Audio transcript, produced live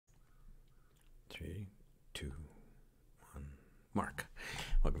Mark.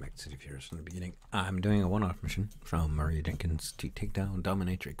 Welcome back to City of Heroes from the beginning. I'm doing a one-off mission from Maria Jenkins to take down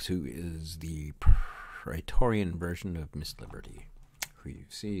Dominatrix, who is the Praetorian version of Miss Liberty, who you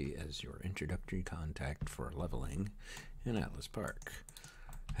see as your introductory contact for leveling in Atlas Park.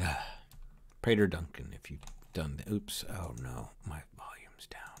 Preator Duncan, if you've done the... Oops, oh no, my volume's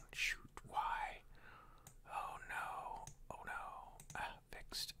down. Shoot, why? Oh no.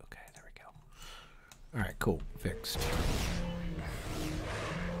 Fixed. Okay, there we go. Alright, cool, fixed.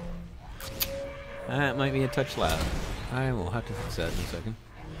 That might be a touch loud. I will have to fix that in a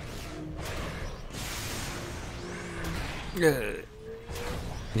second.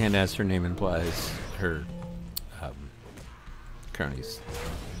 And as her name implies, her cronies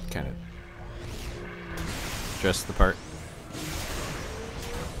kind of dress the part.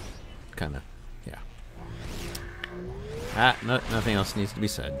 Kind of, yeah. Nothing else needs to be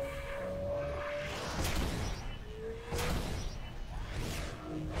said.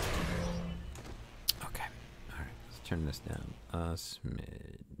 Turn this down a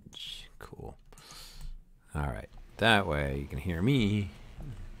smidge. Cool. Alright. That way you can hear me.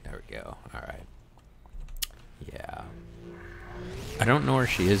 There we go. Alright. Yeah. I don't know where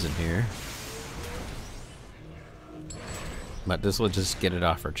she is in here. But this will just get it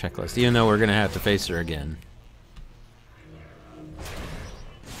off our checklist. Even though we're going to have to face her again.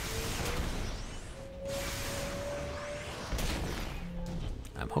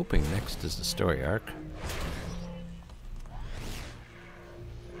 I'm hoping next is the story arc.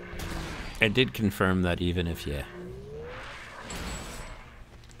 I did confirm that even if you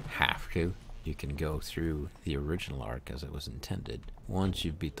have to, you can go through the original arc as it was intended once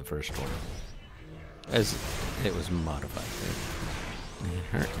you beat the first one. As it was modified. It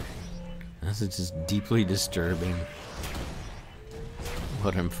hurt. This is just deeply disturbing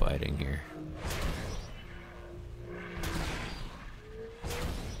what I'm fighting here.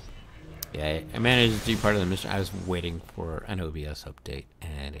 Yeah, I managed to do part of the mission. I was waiting for an OBS update,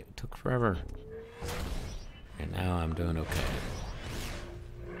 and it took forever. And now I'm doing okay.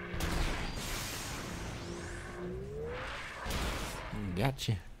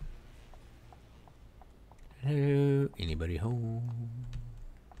 Gotcha. Hello? Anybody home?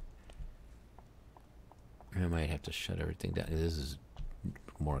 I might have to shut everything down. This is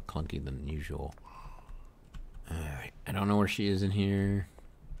more clunky than usual. Alright, I don't know where she is in here.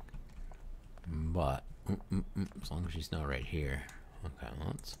 But as long as she's not right here. Okay,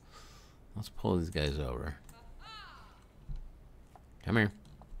 let's pull these guys over. Come here.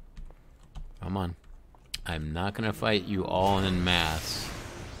 Come on. I'm not gonna fight you all en masse.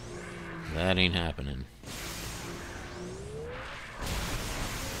 That ain't happening.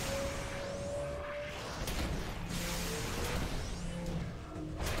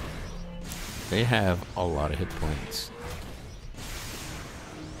 They have a lot of hit points.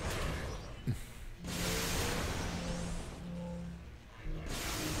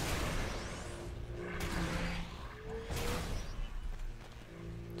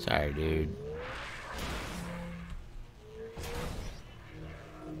 Sorry, dude.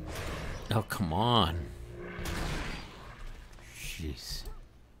 Oh, come on. Jeez.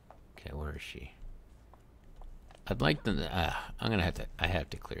 Okay, where is she? I'd like to... I'm gonna have to... I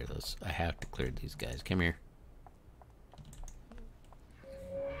have to clear this. I have to clear these guys. Come here.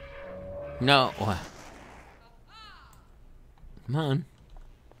 No. Come on.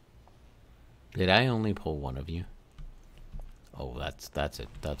 Did I only pull one of you? Oh, that's it.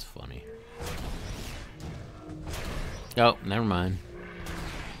 That's funny. Oh, never mind.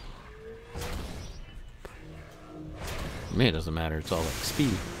 To me, it doesn't matter. It's all like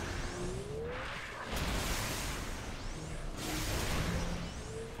speed.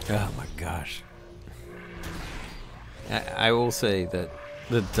 Oh my gosh. I will say that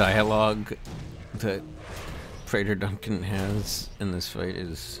the dialogue that Preator Duncan has in this fight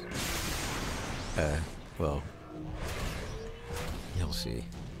is, well, you'll see.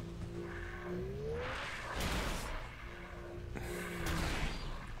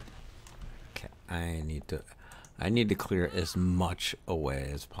 Okay, I need to clear as much away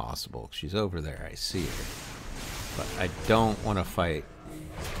as possible. She's over there, I see her. But I don't want to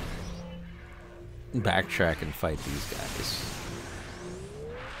backtrack and fight these guys.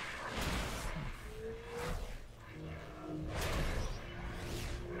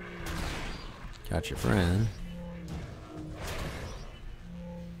 Got your friend.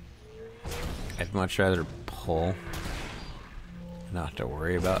 I'd much rather pull, not have to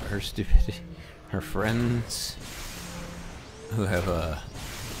worry about her stupidity. Her friends who have a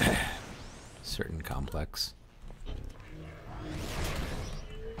certain complex.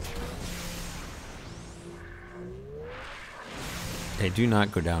 They do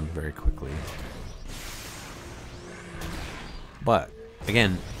not go down very quickly. But,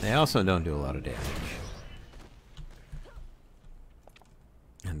 again, they also don't do a lot of damage.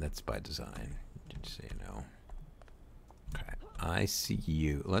 And that's by design, just so you know. Okay, I see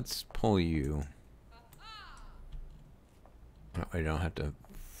you. Let's pull you. I don't have to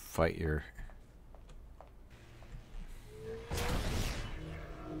fight your...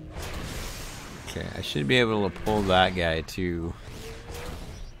 Okay, I should be able to pull that guy too.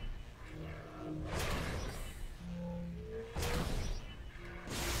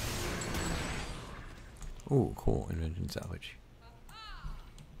 Ooh, cool. Invention salvage.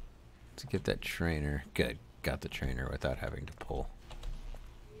 Let's get that trainer. Good. Got the trainer without having to pull.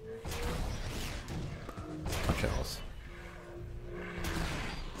 Much else.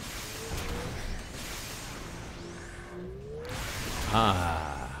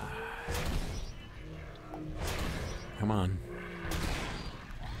 Ah. Come on.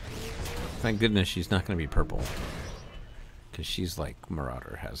 Thank goodness she's not going to be purple. Because she's like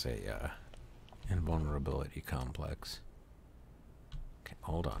Marauder, has a invulnerability complex. Okay,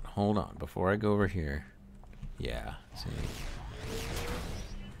 hold on. Before I go over here. Yeah, see.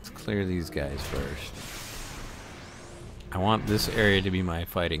 Let's clear these guys first. I want this area to be my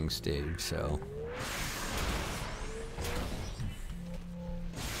fighting stage, so...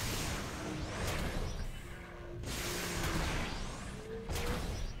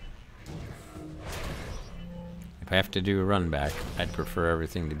 If I have to do a run back, I'd prefer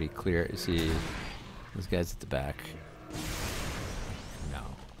everything to be clear. See, those guys at the back. No.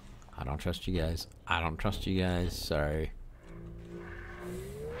 I don't trust you guys. I don't trust you guys. Sorry.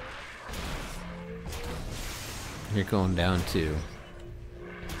 You're going down too.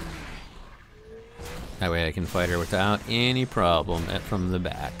 That way I can fight her without any problem from the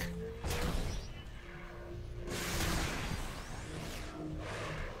back.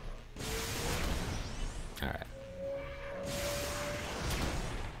 Alright.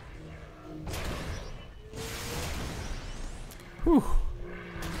 Whew.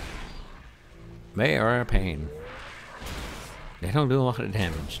 They are a pain. They don't do a lot of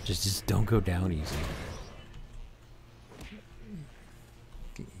damage. Just don't go down easy.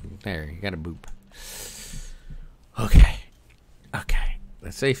 There, you got a boop. Okay. Okay.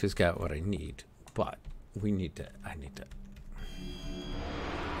 The safe has got what I need, but I need to...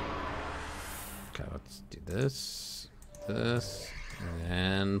 Okay, let's do this,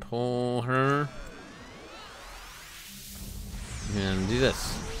 and pull her. And do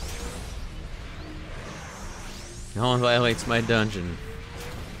this. No one violates my dungeon.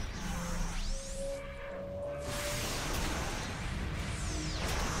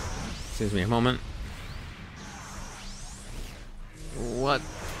 Excuse me a moment. What?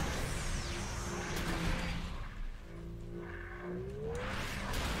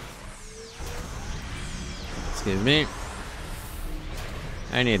 Excuse me.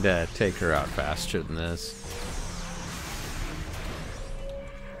 I need to take her out faster than this.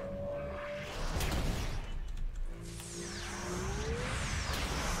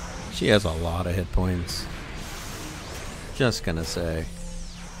 She has a lot of hit points. Just gonna say.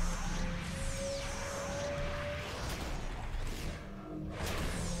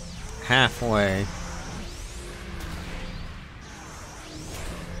 Halfway.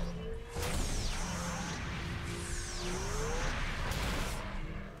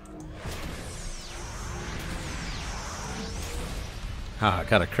 Ah, I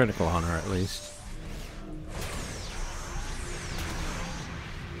got a critical on her at least.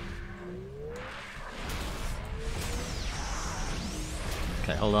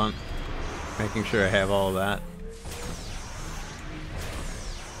 Okay, hold on. Making sure I have all of that.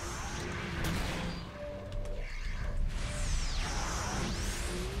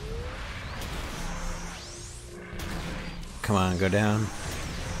 Come on, go down.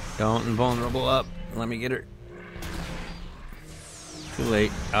 Don't invulnerable up. Let me get her. Too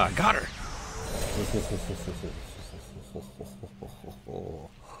late. Ah, I got her.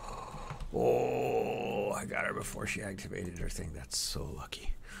 Oh, I got her before she activated her thing. That's so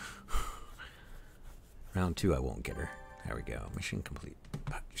lucky. Round 2, I won't get her. There we go. Mission complete.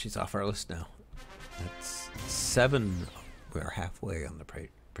 But she's off our list now. That's 7. We're halfway on the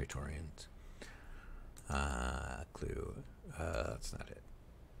Praetorians. Clue. That's not it.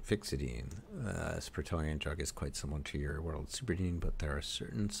 Fixidine. This Praetorian drug is quite similar to your world Superdine, but there are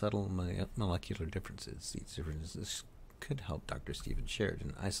certain subtle molecular differences. These differences could help Dr. Stephen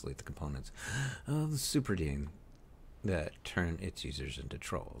Sheridan isolate the components of the Superdine that turn its users into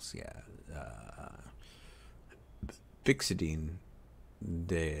trolls. Yeah. Fixidine,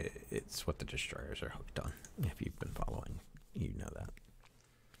 it's what the destroyers are hooked on, if you've been following. You know that.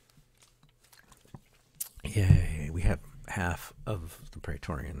 Yay, we have half of the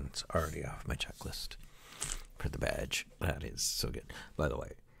Praetorians already off my checklist for the badge. That is so good. By the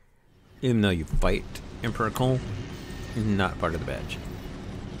way, even though you fight Emperor Cole, you're not part of the badge.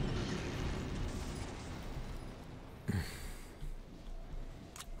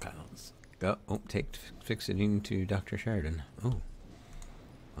 Let's go. Oh, take fixing to Dr. Sheridan. Oh.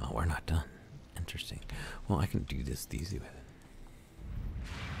 Well, we're not done. Interesting. Well, I can do this the easy way.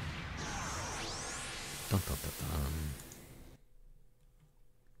 Dun, dun, dun, dun.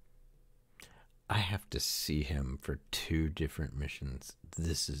 I have to see him for 2 different missions.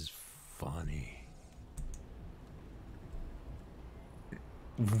 This is funny.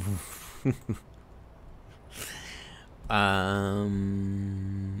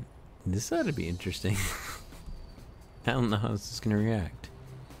 This ought to be interesting. I don't know how this is going to react.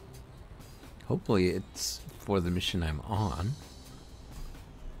 Hopefully it's for the mission I'm on.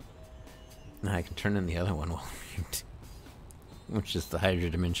 Now I can turn in the other one while which is the Hydra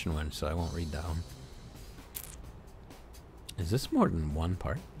Dimension one, so I won't read that one. Is this more than one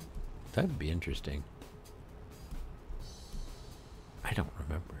part? That'd be interesting. I don't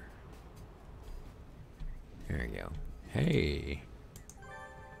remember. There we go. Hey.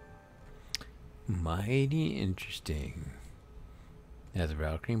 Mighty interesting. That's a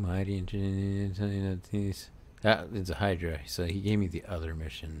Valkyrie. Mighty interesting. That is a Hydra, so he gave me the other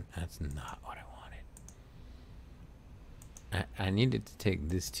mission. That's not what I wanted. I needed to take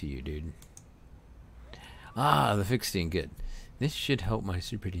this to you, dude. Ah, the fixing, good. This should help my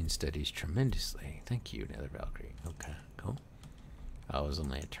Superdine studies tremendously. Thank you, Nether Valkyrie. Okay, cool. I was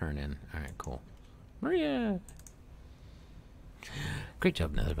only a turn in. Alright, cool. Maria! Great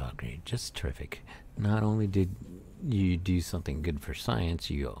job, Nether Valkyrie. Just terrific. Not only did you do something good for science,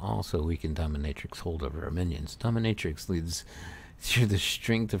 you also weakened Dominatrix's hold over her minions. Dominatrix leads through the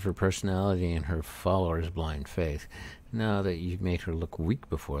strength of her personality and her followers' blind faith. Now that you've made her look weak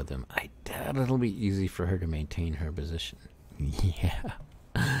before them, I doubt it'll be easy for her to maintain her position. Yeah.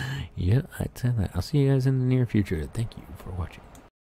 Yeah, I'd say that. I'll see you guys in the near future. Thank you for watching.